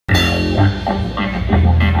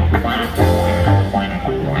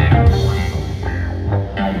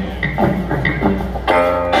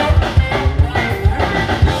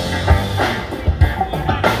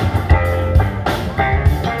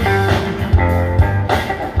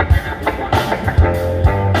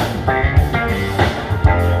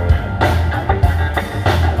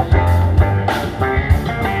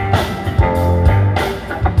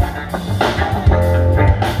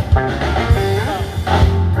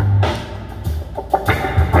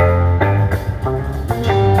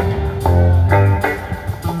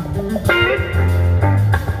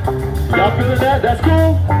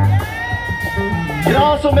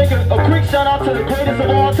shout out to the greatest of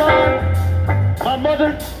all time, my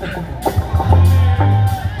mother.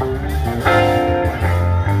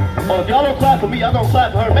 Oh, if y'all don't clap for me, I'm gonna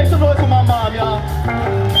clap for her. Make some noise for my mom, y'all.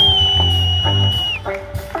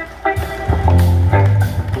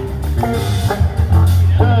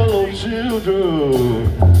 Hello,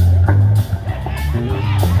 children.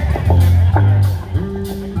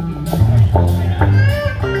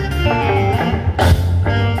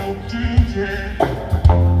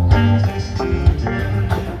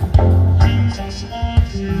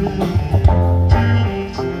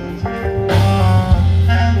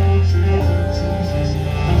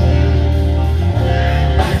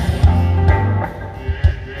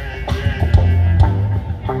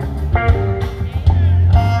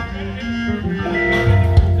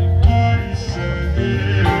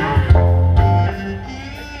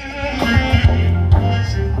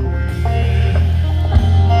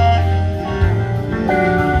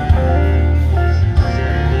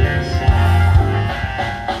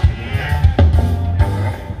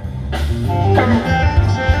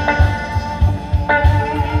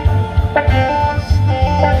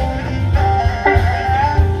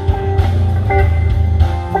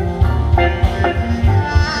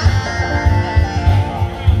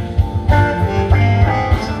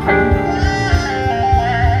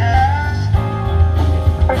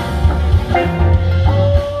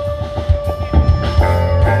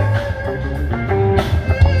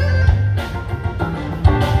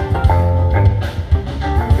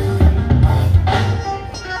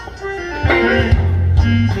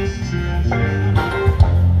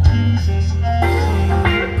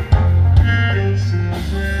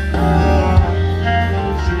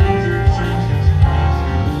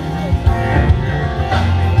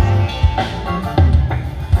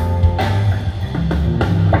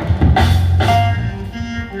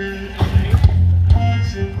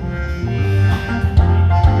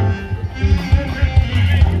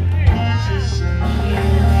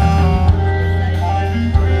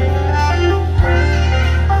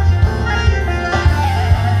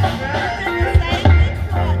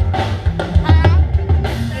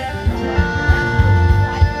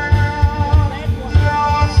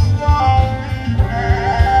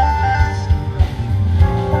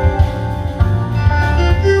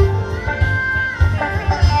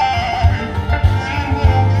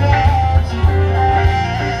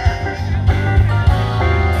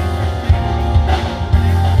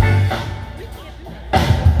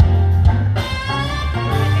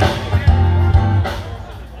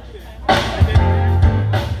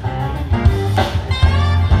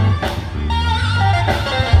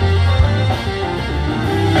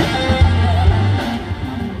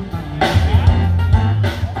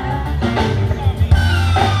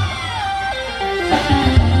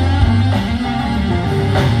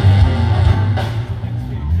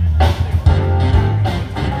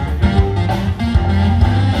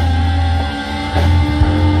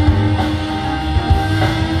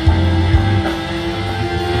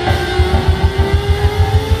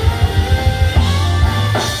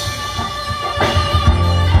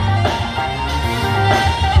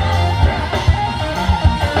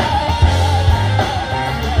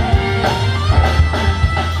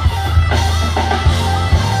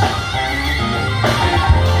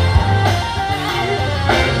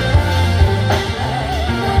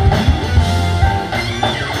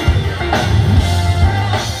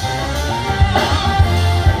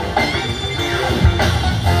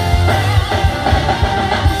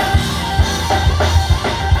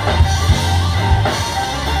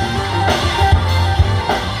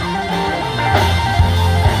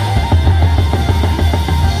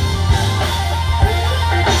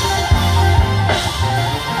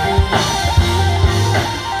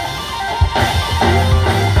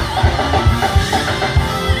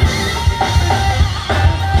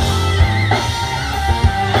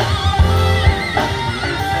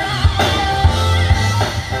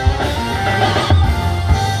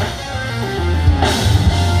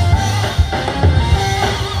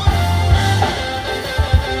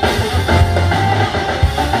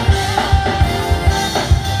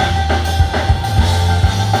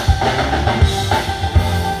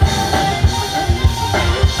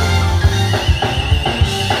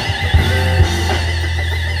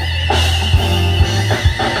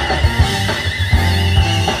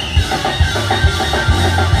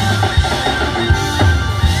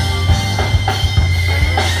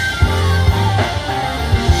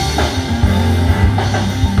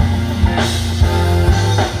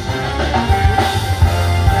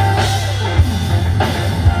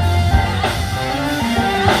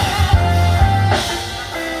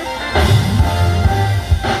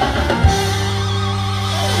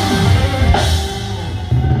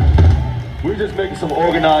 just making some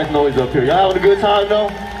organized noise up here. Y'all having a good time though?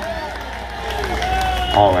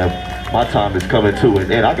 All right, my time is coming to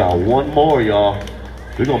an end. I got one more, y'all.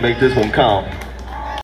 We're gonna make this one count.